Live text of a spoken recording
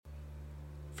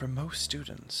For most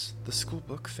students, the school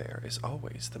book fair is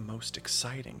always the most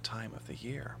exciting time of the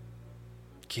year.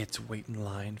 Kids wait in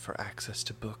line for access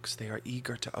to books they are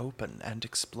eager to open and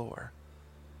explore.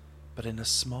 But in a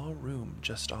small room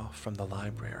just off from the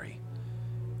library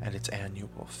and its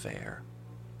annual fair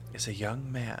is a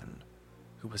young man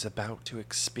who was about to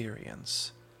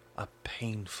experience a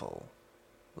painful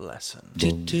lesson.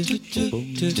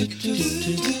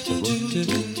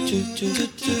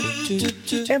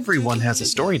 Everyone has a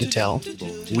story to tell.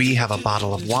 We have a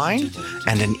bottle of wine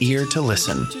and an ear to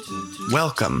listen.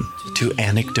 Welcome to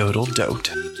Anecdotal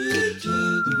Dote.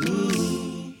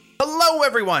 Hello,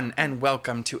 everyone, and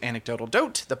welcome to Anecdotal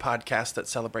Dote, the podcast that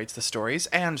celebrates the stories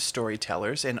and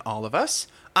storytellers in all of us.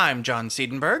 I'm John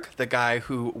Siedenberg, the guy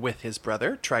who, with his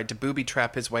brother, tried to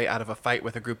booby-trap his way out of a fight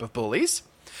with a group of bullies.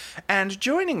 And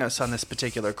joining us on this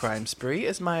particular crime spree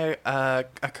is my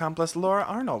accomplice, Laura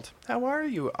Arnold. How are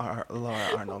you, Laura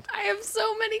Arnold? I have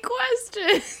so many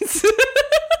questions.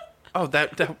 Oh,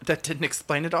 that didn't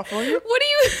explain it all for you? What do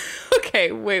you...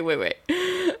 Okay, wait.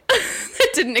 That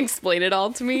didn't explain it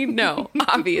all to me? No,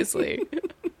 obviously.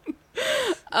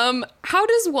 How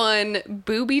does one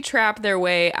booby trap their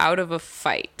way out of a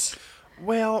fight?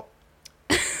 Well,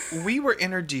 we were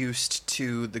introduced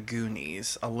to the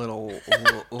Goonies a little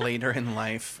later in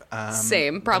life.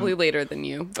 Same, probably later than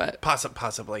you, but...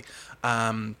 Possibly.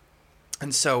 And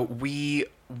so we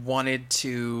always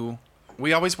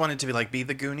wanted to be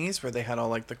the Goonies, where they had all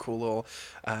like the cool little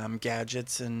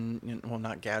gadgets and, well,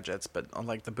 not gadgets, but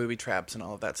like the booby traps and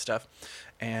all of that stuff.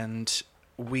 And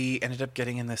we ended up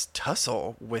getting in this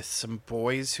tussle with some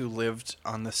boys who lived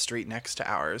on the street next to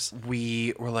ours.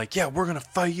 We were like, yeah, we're going to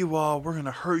fight you all. We're going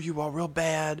to hurt you all real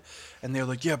bad. And they were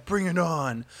like, yeah, bring it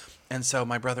on. And so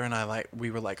my brother and I, we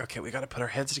were like, okay, we got to put our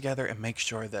heads together and make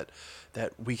sure that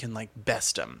we can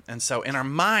best them. And so in our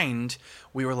mind,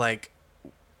 we were like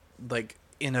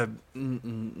in a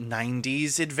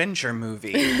 90s adventure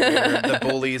movie where the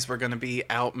bullies were going to be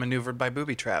outmaneuvered by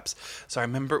booby traps. So I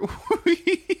remember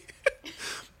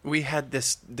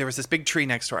there was this big tree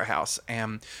next to our house,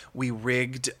 and we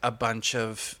rigged a bunch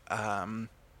of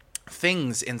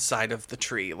things inside of the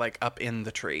tree, up in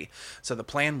the tree. So the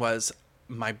plan was,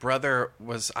 I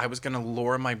was going to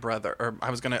lure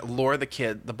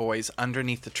the boys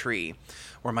underneath the tree,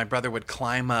 where my brother would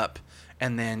climb up,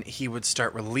 and then he would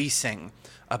start releasing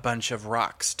a bunch of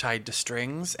rocks tied to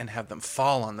strings and have them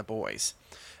fall on the boys.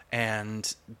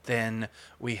 And then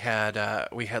we had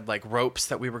ropes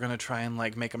that we were going to try and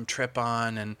make them trip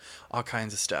on and all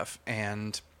kinds of stuff.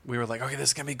 And we were like, okay,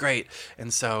 this is going to be great.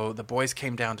 And so the boys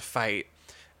came down to fight,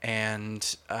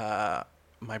 and my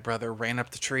brother ran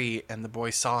up the tree, and the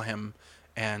boys saw him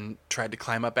and tried to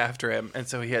climb up after him. And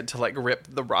so he had to rip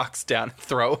the rocks down and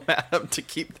throw them at him to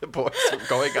keep the boys from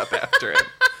going up after him.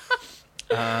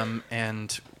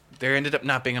 And there ended up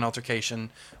not being an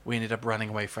altercation. We ended up running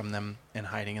away from them and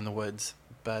hiding in the woods,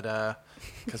 but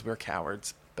because we're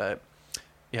cowards. But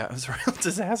yeah, it was a real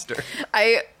disaster.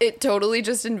 It totally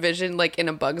just envisioned in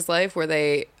A Bug's Life where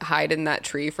they hide in that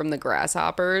tree from the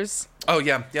grasshoppers. Oh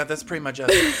yeah, that's pretty much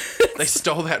it. They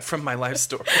stole that from my life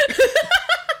story.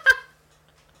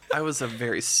 I was a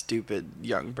very stupid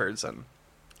young person,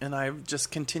 and I've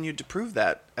just continued to prove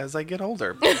that as I get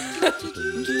older.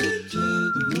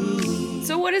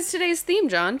 So what is today's theme,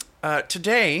 John?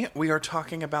 Today, we are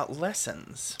talking about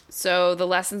lessons. So the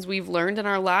lessons we've learned in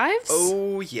our lives?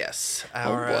 Oh, yes.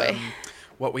 Oh, boy.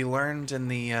 What we learned in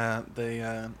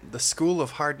the School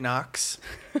of Hard Knocks.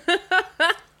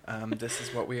 This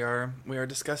is what we are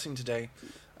discussing today.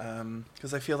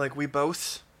 Because I feel like we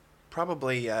both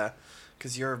probably...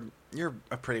 because you're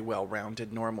a pretty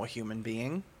well-rounded, normal human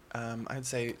being. I'd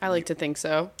say... I like to think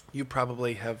so. You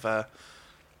probably have...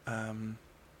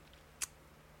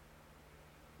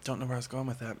 don't know where I was going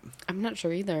with that. I'm not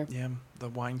sure either. Yeah, the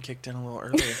wine kicked in a little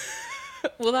early.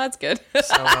 Well, that's good.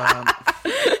 So,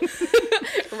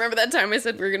 remember that time I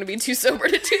said we were going to be too sober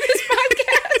to do this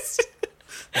podcast?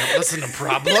 That wasn't a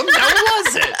problem. How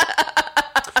was it?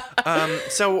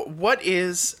 So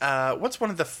what's one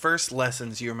of the first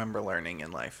lessons you remember learning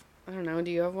in life? I don't know.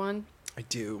 Do you have one? I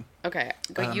do. Okay.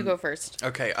 You go first.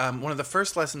 Okay. One of the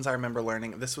first lessons I remember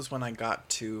learning, this was when I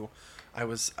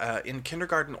was in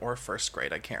kindergarten or first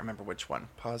grade. I can't remember which one.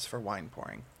 Pause for wine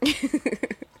pouring.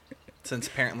 Since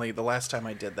apparently the last time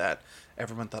I did that,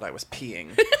 everyone thought I was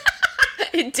peeing.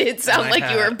 It did sound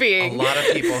like you were peeing. A lot of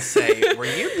people say, were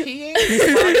you peeing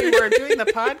while you were doing the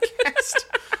podcast?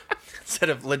 Instead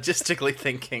of logistically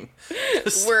thinking.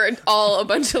 We're all a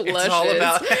bunch of lushes. It's all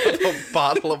about a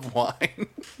bottle of wine.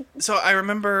 So I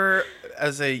remember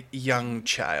as a young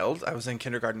child, I was in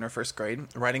kindergarten or first grade,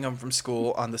 riding home from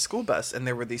school on the school bus, and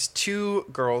there were these two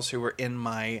girls who were in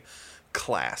my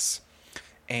class.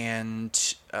 And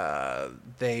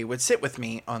they would sit with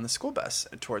me on the school bus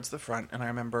towards the front. And I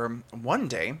remember one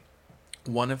day,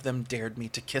 one of them dared me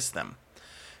to kiss them.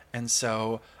 And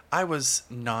so I was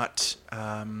not,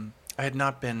 I had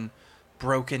not been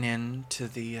broken into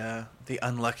the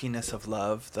unluckiness of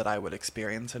love that I would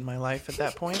experience in my life at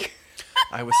that point.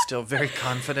 I was still very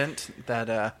confident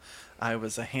that I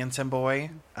was a handsome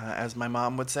boy, as my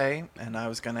mom would say, and I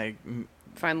was going to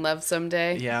find love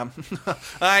someday. Yeah.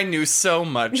 I knew so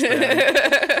much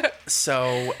then.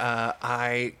 So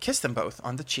I kissed them both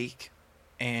on the cheek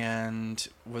and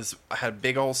I had a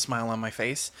big old smile on my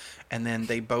face. And then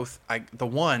they both, the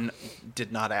one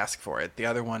did not ask for it. The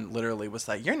other one literally was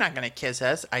like, "You're not going to kiss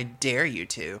us. I dare you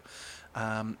to."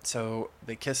 So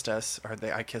they kissed us,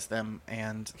 I kissed them,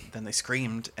 and then they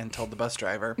screamed and told the bus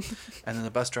driver. And then the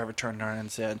bus driver turned around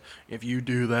and said, "If you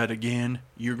do that again,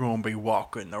 you're going to be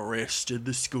walking the rest of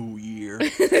the school year."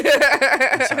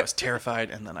 And so I was terrified,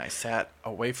 and then I sat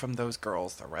away from those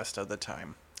girls the rest of the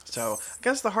time. So I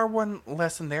guess the hard one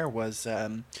lesson there was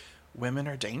women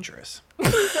are dangerous.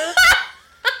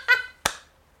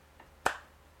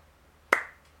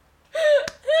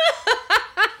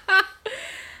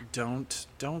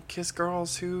 Don't kiss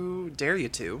girls who dare you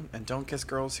to, and don't kiss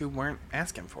girls who weren't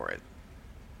asking for it.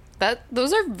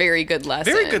 Those are very good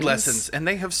lessons. Very good lessons, and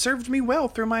they have served me well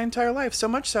through my entire life, so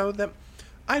much so that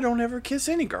I don't ever kiss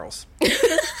any girls.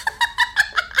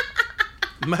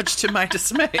 Much to my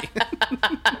dismay.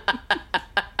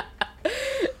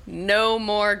 No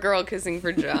more girl kissing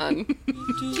for John.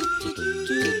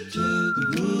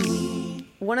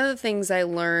 One of the things I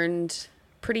learned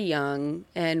pretty young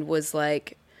and was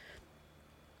like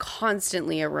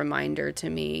constantly a reminder to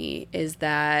me is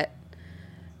that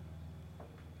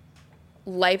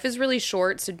life is really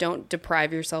short, so don't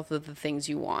deprive yourself of the things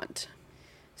you want.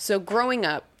 So growing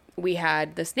up, we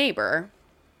had this neighbor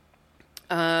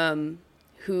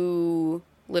who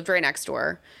lived right next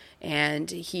door, and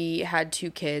he had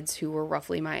two kids who were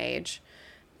roughly my age.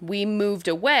 We moved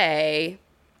away,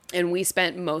 and we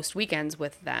spent most weekends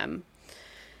with them.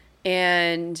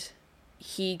 And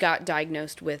he got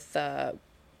diagnosed with a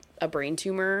brain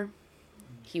tumor.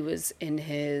 He was in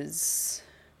his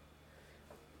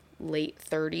late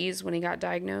 30s when he got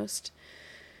diagnosed.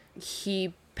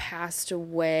 He passed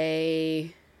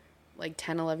away like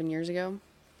 10, 11 years ago.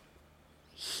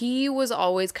 He was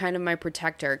always kind of my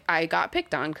protector. I got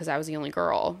picked on because I was the only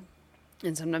girl.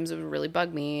 And sometimes it would really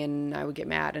bug me and I would get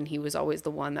mad. And he was always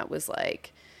the one that was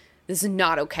like, "This is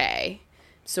not okay."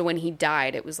 So when he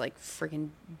died, it was like freaking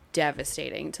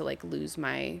devastating to like lose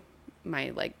my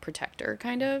like protector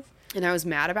kind of. And I was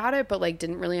mad about it, but like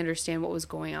didn't really understand what was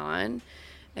going on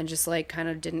and just like kind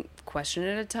of didn't question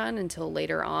it a ton until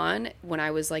later on when I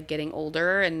was like getting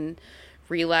older and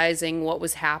realizing what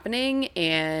was happening.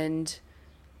 And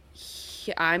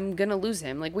I'm going to lose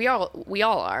him. Like we all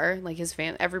are, like his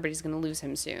everybody's going to lose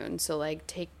him soon. So like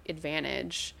take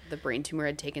advantage. The brain tumor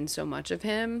had taken so much of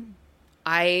him.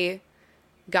 I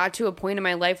got to a point in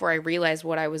my life where I realized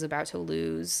what I was about to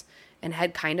lose and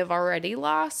had kind of already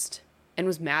lost and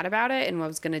was mad about it and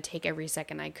was going to take every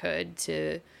second I could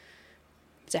to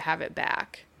have it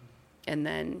back. And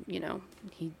then,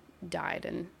 he died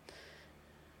and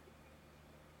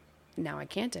now I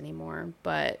can't anymore.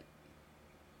 But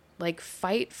like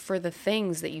fight for the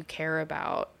things that you care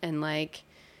about and like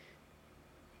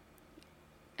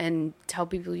and tell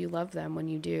people you love them when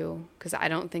you do, because I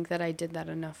don't think that I did that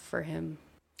enough for him.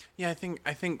 Yeah, I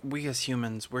think we as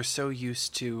humans, we're so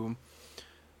used to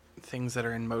things that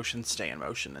are in motion stay in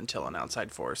motion until an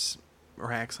outside force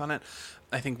reacts on it.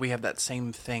 I think we have that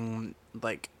same thing,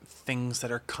 like things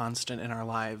that are constant in our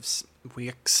lives, we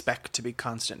expect to be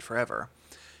constant forever.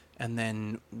 And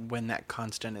then when that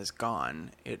constant is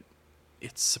gone,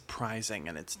 it's surprising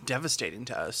and it's devastating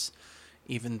to us,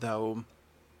 even though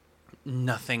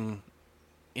nothing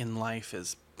in life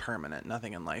is permanent.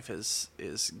 Nothing in life is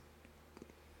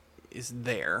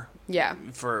there. Yeah.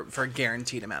 For a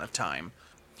guaranteed amount of time.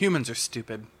 Humans are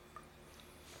stupid.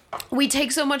 We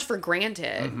take so much for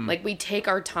granted. Mm-hmm. Like we take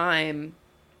our time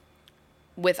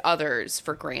with others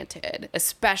for granted,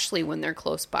 especially when they're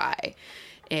close by,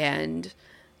 and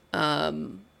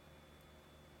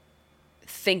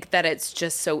think that it's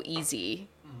just so easy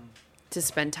to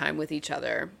spend time with each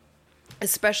other,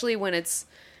 especially when it's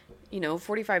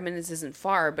 45 minutes isn't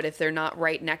far, but if they're not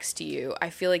right next to you,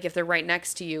 I feel like if they're right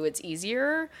next to you, it's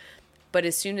easier. But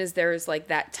as soon as there's like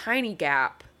that tiny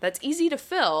gap that's easy to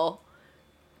fill,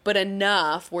 but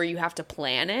enough where you have to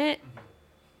plan it,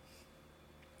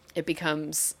 it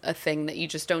becomes a thing that you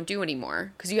just don't do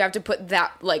anymore because you have to put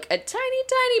that like a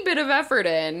tiny bit of effort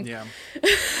in. Yeah.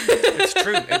 It's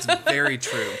true. It's very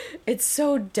true. It's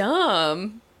so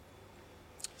dumb.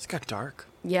 It's got dark.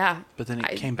 Yeah. But then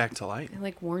it came back to light. I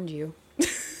like warned you.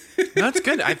 No, it's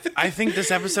good. I think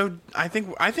this episode, I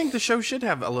think the show should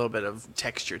have a little bit of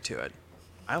texture to it.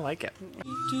 I like it.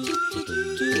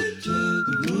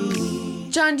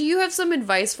 John, do you have some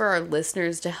advice for our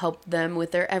listeners to help them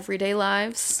with their everyday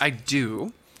lives? I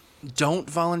do. Don't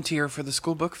volunteer for the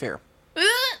school book fair.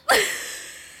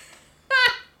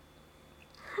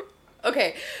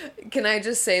 Okay, can I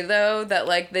just say though that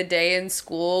like the day in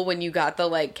school when you got the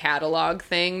like catalog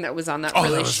thing that was on that really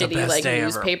that was the shitty best like day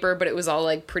newspaper, ever. but it was all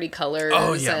like pretty colors.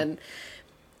 Oh, yeah. And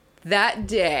that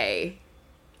day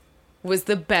was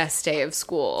the best day of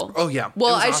school. Oh, yeah.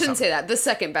 Well, It was I awesome. shouldn't say that. The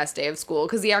second best day of school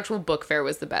because the actual book fair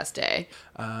was the best day.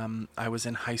 I was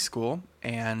in high school,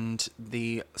 and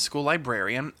the school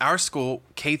librarian, our school,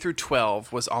 K through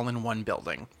 12, was all in one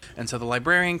building. And so the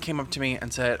librarian came up to me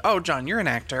and said, "Oh, John, you're an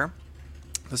actor.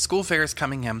 The school fair is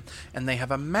coming in, and they have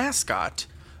a mascot.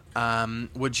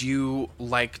 Would you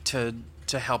like to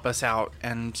help us out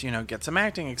and, you know, get some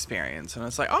acting experience?" And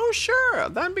it's like, "Oh, sure,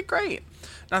 that'd be great."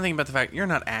 Nothing about the fact you're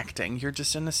not acting, you're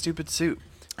just in a stupid suit.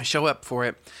 I show up for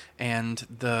it, and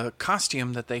the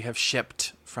costume that they have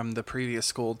shipped from the previous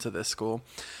school to this school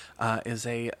is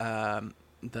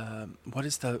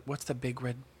what's the big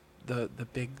red, the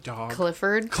big dog?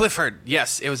 Clifford? Clifford,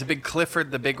 yes. It was a big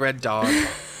Clifford, the big red dog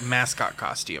mascot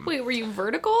costume. Wait, were you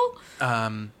vertical?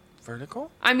 Vertical?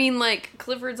 I mean, like,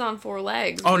 Clifford's on 4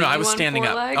 legs. Oh, Were no, I you was on standing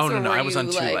 4 up. legs, Oh, no, or no, were I was on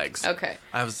you, 2 like- legs. Okay.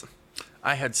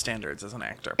 I had standards as an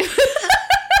actor.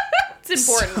 It's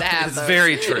important to have It's those.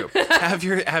 very true. Have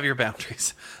your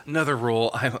boundaries. Another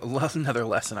rule. Another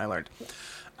lesson I learned.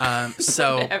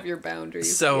 So Have your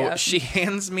boundaries. So yeah. she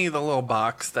hands me the little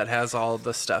box that has all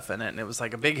the stuff in it, and it was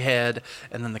like a big head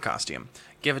and then the costume.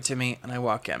 Give it to me, and I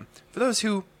walk in. For those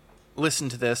who listen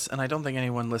to this, and I don't think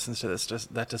anyone listens to this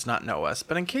that does not know us,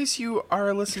 but in case you are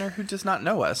a listener who does not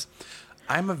know us,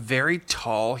 I'm a very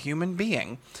tall human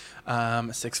being.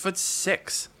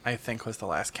 6'6", I think was the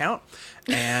last count.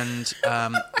 And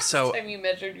so Time you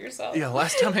measured yourself. yeah,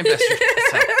 last time I measured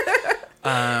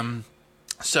myself.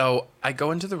 So I go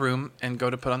into the room and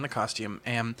go to put on the costume,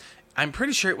 and I'm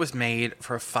pretty sure it was made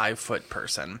for a 5-foot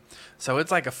person. So it's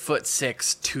like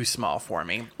 1'6", too small for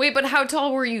me. Wait, but how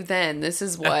tall were you then? This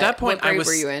is what? At that point, what grade I was.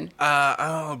 were you in?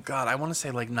 Oh God, I want to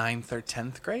say like 9th or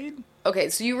 10th grade. Okay,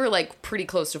 so you were like pretty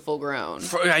close to full grown.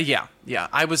 Yeah.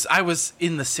 I was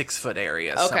in the 6-foot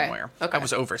area somewhere. Okay. I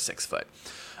was over 6 foot.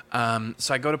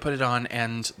 So I go to put it on,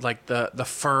 and like the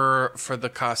fur for the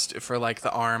for like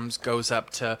the arms goes up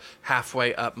to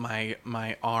halfway up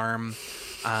my arm.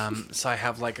 So I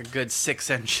have like a good 6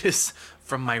 inches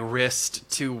from my wrist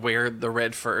to where the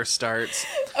red fur starts.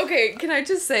 Okay, can I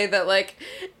just say that, like,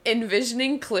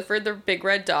 envisioning Clifford the big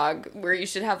red dog, where you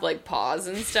should have, like, paws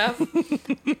and stuff,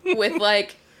 with,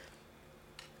 like,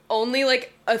 only,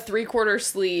 like, a 3/4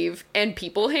 sleeve and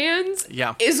people hands,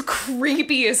 Yeah. is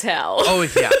creepy as hell. Oh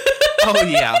yeah. Oh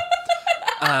yeah.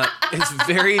 It's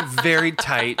very, very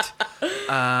tight.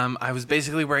 I was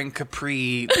basically wearing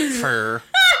capri fur.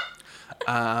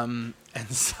 And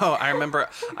so I remember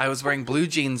I was wearing blue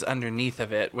jeans underneath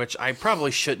of it, which I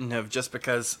probably shouldn't have, just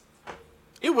because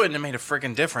it wouldn't have made a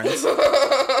friggin' difference.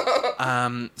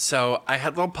 So I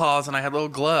had little paws and I had little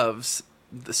gloves.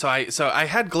 So I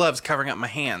had gloves covering up my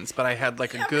hands, but I had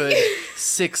like a good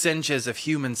 6 inches of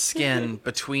human skin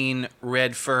between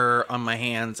red fur on my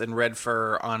hands and red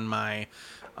fur on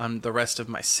the rest of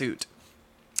my suit.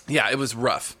 Yeah, it was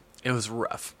rough. It was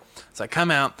rough. So I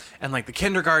come out, and like the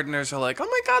kindergartners are like, "Oh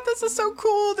my God, this is so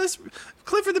cool! This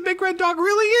Clifford the Big Red Dog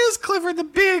really is Clifford the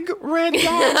Big Red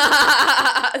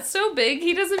Dog. So big,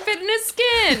 he doesn't fit in his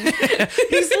skin.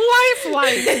 He's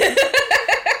lifelike."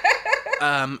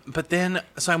 But then,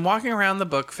 so I'm walking around the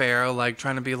book fair, like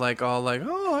trying to be like all like,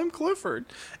 "Oh, I'm Clifford,"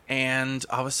 and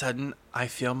all of a sudden, I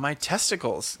feel my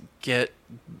testicles get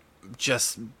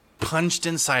just punched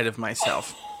inside of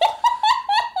myself.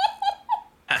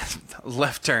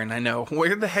 Left turn, I know.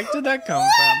 Where the heck did that come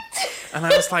from? And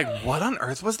I was like, what on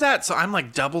earth was that? So I'm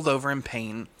like doubled over in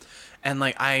pain. And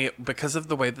like because of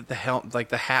the way that the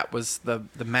hat was, the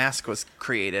mask was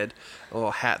created, a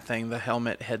little hat thing, the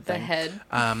helmet head thing. The head.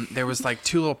 There was like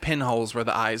 2 little pinholes where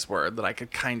the eyes were that I could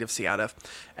kind of see out of.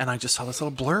 And I just saw this little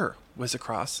blur whiz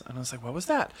across. And I was like, what was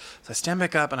that? So I stand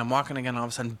back up and I'm walking again. All of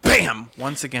a sudden, bam!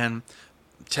 Once again,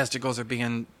 testicles are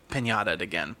being pinataed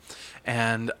again.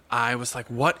 And I was like,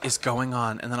 what is going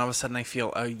on? And then all of a sudden I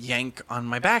feel a yank on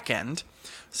my back end.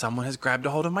 Someone has grabbed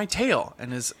a hold of my tail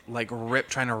and is like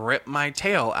trying to rip my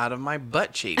tail out of my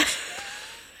butt cheeks.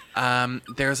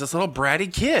 There's this little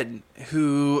bratty kid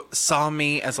who saw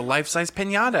me as a life-size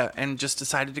pinata and just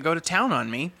decided to go to town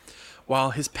on me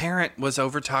while his parent was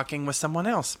over talking with someone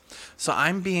else. So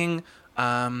I'm being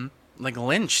like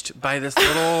lynched by this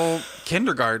little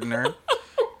kindergartner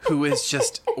who is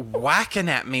just whacking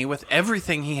at me with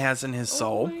everything he has in his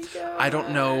soul. Oh, I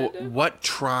don't know what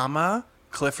trauma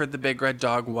Clifford the Big Red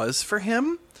Dog was for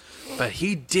him, but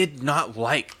he did not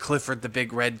like Clifford the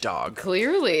Big Red Dog.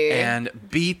 Clearly. And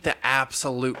beat the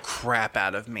absolute crap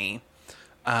out of me.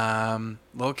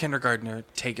 Little kindergartner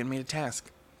taking me to task.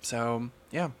 So,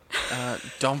 yeah.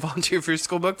 Don't volunteer for your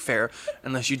school book fair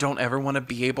unless you don't ever want to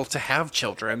be able to have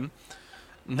children.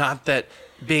 Not that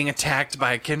being attacked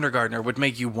by a kindergartner would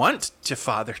make you want to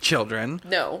father children.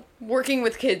 No. Working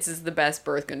with kids is the best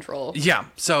birth control. Yeah,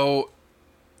 so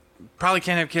probably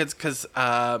can't have kids because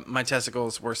my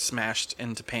testicles were smashed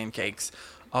into pancakes.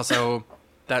 Also,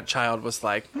 that child was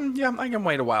like, yeah, I can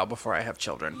wait a while before I have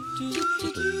children.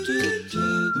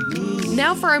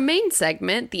 Now for our main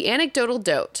segment, the anecdotal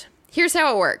dote. Here's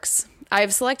how it works.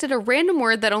 I've selected a random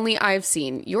word that only I've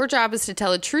seen. Your job is to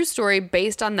tell a true story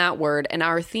based on that word and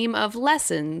our theme of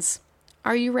lessons.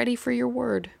 Are you ready for your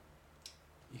word?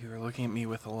 You're looking at me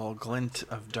with a little glint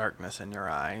of darkness in your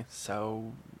eye,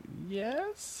 so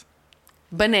yes?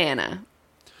 Banana.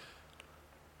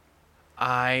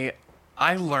 I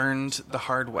learned the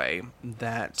hard way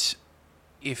that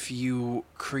if you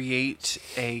create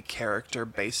a character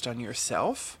based on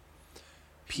yourself,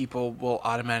 people will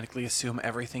automatically assume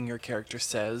everything your character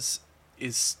says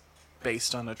is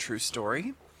based on a true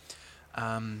story.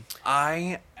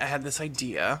 I had this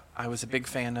idea. I was a big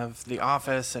fan of The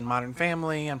Office and Modern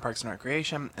Family and Parks and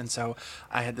Recreation, and so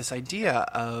I had this idea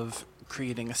of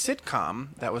creating a sitcom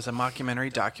that was a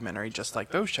mockumentary documentary, just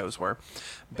like those shows were,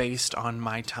 based on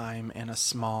my time in a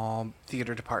small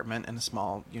theater department in a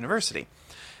small university.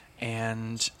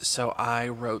 And so I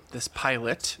wrote this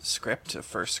pilot script, a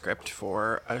first script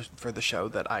for the show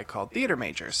that I called Theater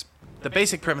Majors. The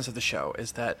basic premise of the show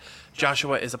is that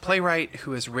Joshua is a playwright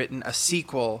who has written a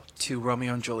sequel to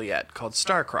Romeo and Juliet called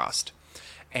Star-Crossed.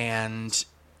 And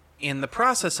in the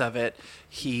process of it,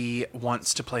 he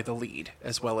wants to play the lead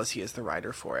as well as he is the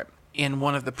writer for it. In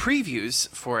one of the previews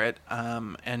for it,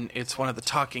 and it's one of the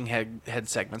talking head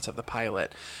segments of the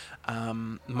pilot,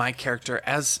 my character,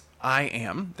 as I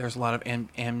am, there's a lot of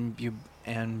ambiguity.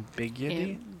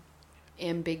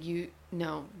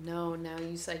 No, now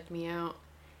you psyched me out.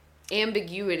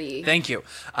 Ambiguity. Thank you.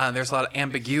 There's a lot of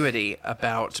ambiguity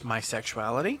about my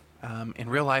sexuality in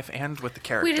real life and with the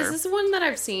character. Wait, is this the one that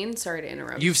I've seen? Sorry to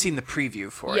interrupt. You've seen the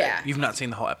preview for it. You've not seen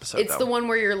the whole episode, It's the one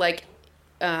where you're like,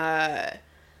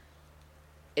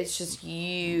 it's just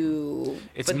you.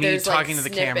 It's me talking to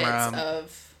the camera.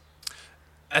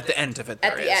 At the end of it,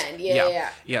 there is. At the end,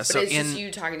 yeah. But so it's just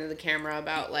you talking to the camera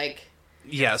about, like...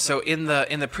 Yeah, so in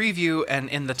the preview and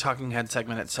in the talking head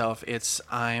segment itself,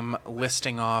 I'm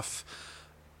listing off,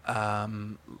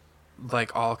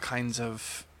 like, all kinds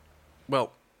of...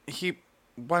 Well,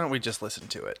 why don't we just listen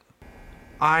to it?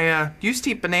 I used to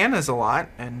eat bananas a lot,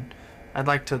 and I'd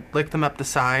like to lick them up the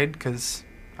side, because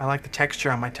I like the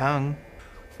texture on my tongue.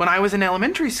 When I was in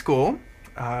elementary school...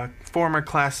 A former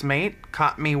classmate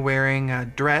caught me wearing a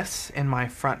dress in my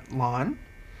front lawn,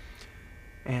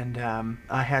 and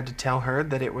I had to tell her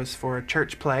that it was for a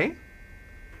church play.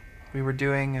 We were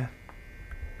doing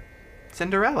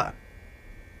Cinderella.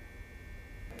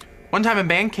 One time in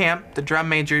band camp, the drum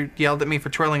major yelled at me for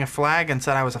twirling a flag and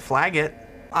said I was a faggot.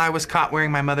 I was caught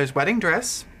wearing my mother's wedding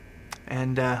dress,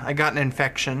 and I got an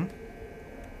infection.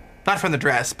 Not from the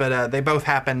dress, but they both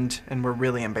happened and were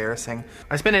really embarrassing.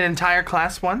 I spent an entire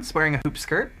class once wearing a hoop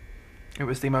skirt. It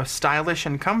was the most stylish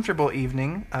and comfortable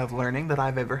evening of learning that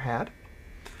I've ever had.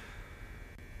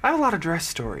 I have a lot of dress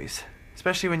stories,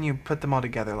 especially when you put them all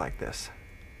together like this.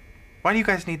 Why do you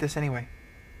guys need this anyway?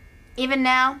 Even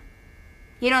now?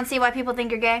 You don't see why people think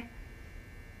you're gay?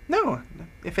 No,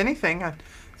 if anything, I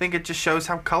think it just shows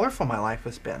how colorful my life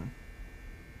has been.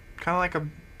 Kind of like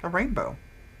a rainbow.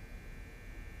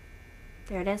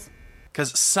 There it is.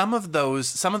 Because some of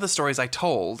the stories I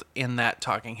told in that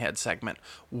talking head segment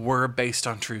were based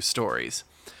on true stories.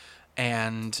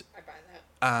 And I buy that.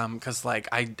 because like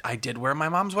I did wear my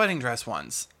mom's wedding dress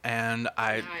once, and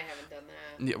I haven't done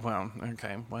that. Yeah, well,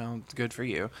 okay, well, good for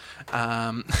you.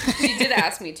 She did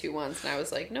ask me to once, and I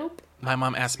was like, nope. My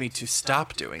mom asked me to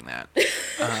stop doing that.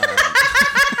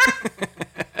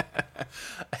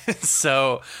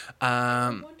 So,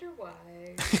 I wonder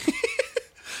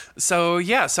So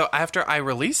after I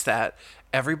released that,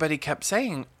 everybody kept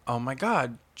saying, "Oh my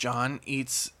God, John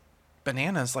eats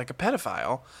bananas like a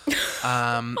pedophile,"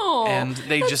 and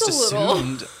they just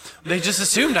assumed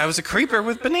I was a creeper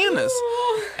with bananas.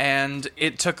 And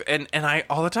it took and I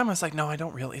all the time I was like, no, I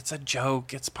don't really. It's a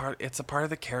joke. It's a part of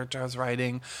the character I was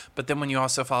writing. But then when you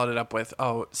also followed it up with,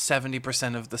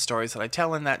 70% of the stories that I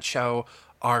tell in that show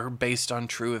are based on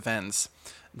true events,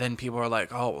 then people are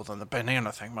like, oh, well, then the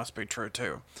banana thing must be true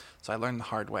too. So I learned the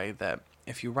hard way that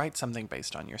if you write something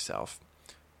based on yourself,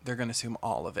 they're going to assume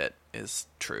all of it is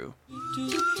true.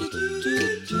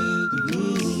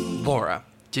 Laura,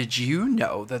 did you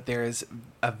know that there is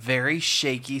a very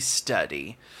shaky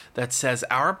study that says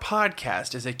our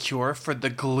podcast is a cure for the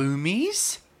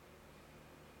gloomies?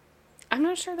 I'm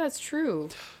not sure that's true.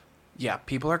 Yeah,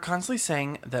 people are constantly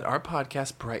saying that our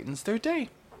podcast brightens their day.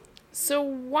 So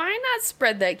why not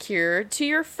spread that cure to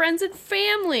your friends and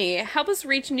family? Help us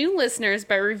reach new listeners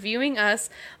by reviewing us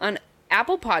on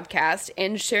Apple Podcast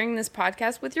and sharing this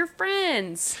podcast with your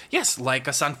friends. Yes, like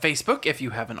us on Facebook if you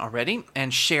haven't already,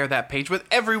 and share that page with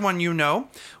everyone you know.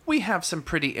 We have some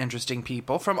pretty interesting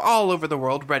people from all over the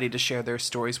world ready to share their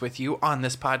stories with you on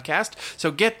this podcast.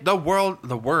 So get the word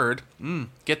to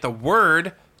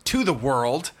the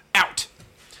world out.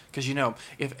 Because,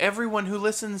 if everyone who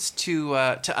listens to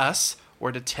us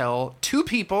were to tell 2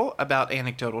 people about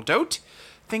Anecdotal Dote,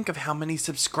 think of how many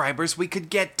subscribers we could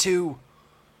get to.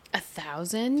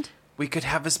 1,000? We could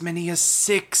have as many as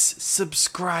 6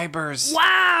 subscribers.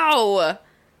 Wow!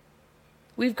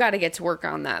 We've got to get to work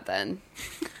on that then.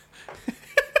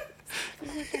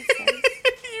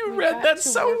 You read that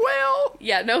so well.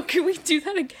 Yeah, no, can we do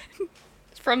that again?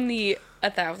 From the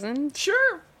 1,000?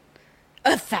 Sure.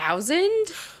 1,000?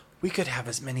 We could have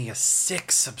as many as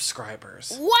 6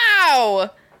 subscribers. Wow!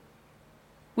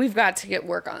 We've got to get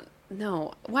work on...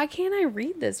 No, why can't I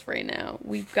read this right now?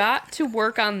 We've got to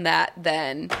work on that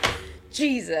then.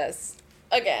 Jesus.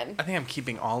 Again. I think I'm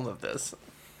keeping all of this.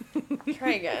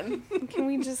 Try again. Can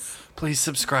we just... Please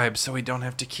subscribe so we don't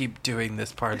have to keep doing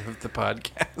this part of the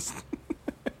podcast.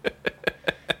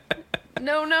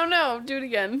 No. Do it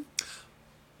again.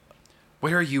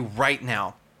 Where are you right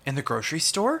now? In the grocery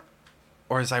store?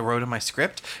 Or as I wrote in my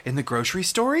script, in the grocery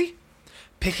story?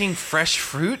 Picking fresh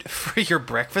fruit for your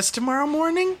breakfast tomorrow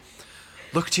morning?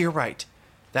 Look to your right.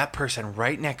 That person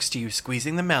right next to you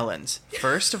squeezing the melons.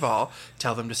 First of all,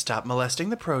 tell them to stop molesting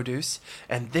the produce,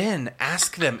 and then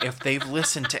ask them if they've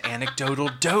listened to Anecdotal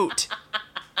Dote.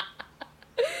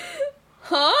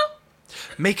 Huh?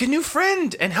 Make a new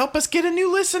friend and help us get a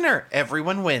new listener.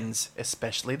 Everyone wins,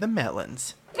 especially the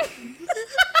melons.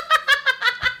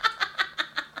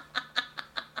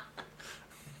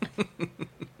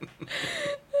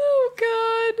 Oh,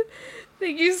 God.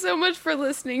 Thank you so much for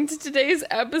listening to today's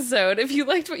episode. If you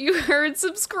liked what you heard,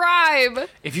 subscribe.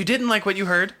 If you didn't like what you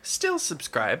heard, still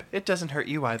subscribe. It doesn't hurt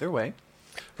you either way.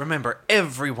 Remember,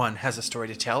 everyone has a story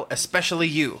to tell, especially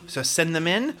you. So send them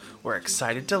in. We're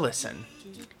excited to listen.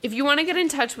 If you want to get in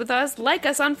touch with us, like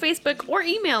us on Facebook or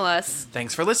email us.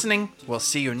 Thanks for listening. We'll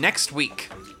see you next week.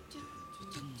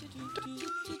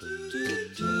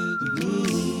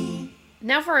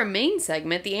 Now for our main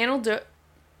segment, the anal... Did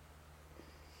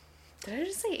I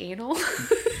just say anal?